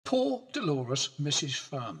Poor Dolores misses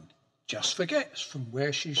fun, just forgets from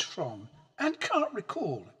where she's from and can't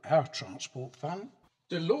recall our transport fun.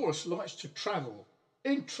 Dolores likes to travel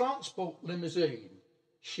in transport limousine.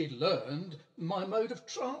 She learned my mode of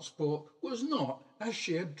transport was not as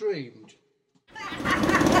she had dreamed.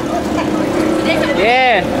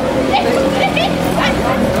 Yeah.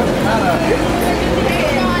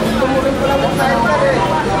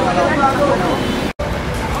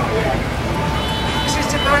 This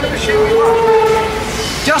is the kind of machine we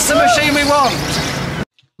want. Just the machine we want.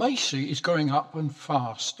 Macy is growing up and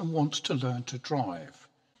fast and wants to learn to drive.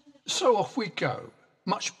 So off we go.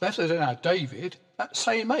 Much better than our David, at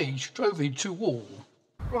same age, drove into wall.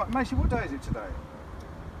 Right, Macy, what day is it today?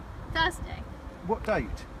 Thursday. What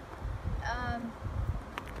date?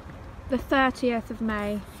 The 30th of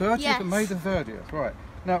May. 30th of May the 30th, right.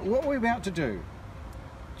 Now, what are we about to do?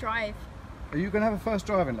 Drive. Are you going to have a first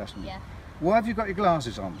driving lesson? Yeah. Why have you got your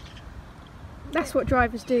glasses on? That's what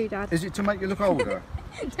drivers do, Dad. Is it to make you look older?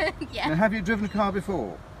 Yeah. Now, have you driven a car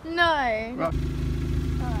before? No. Right.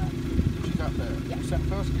 She's up there. Yeah. You set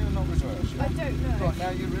first gear or not reverse? I don't know. Right, now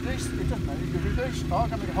you release, it doesn't matter, you release, I'm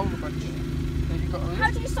going to hold the brake. Then you've got to lift. How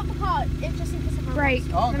do you stop the car if just in case of a Brake, I'm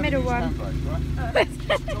the going to middle use one. handbrake, right?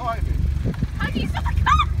 Just drive it. How do you stop a car?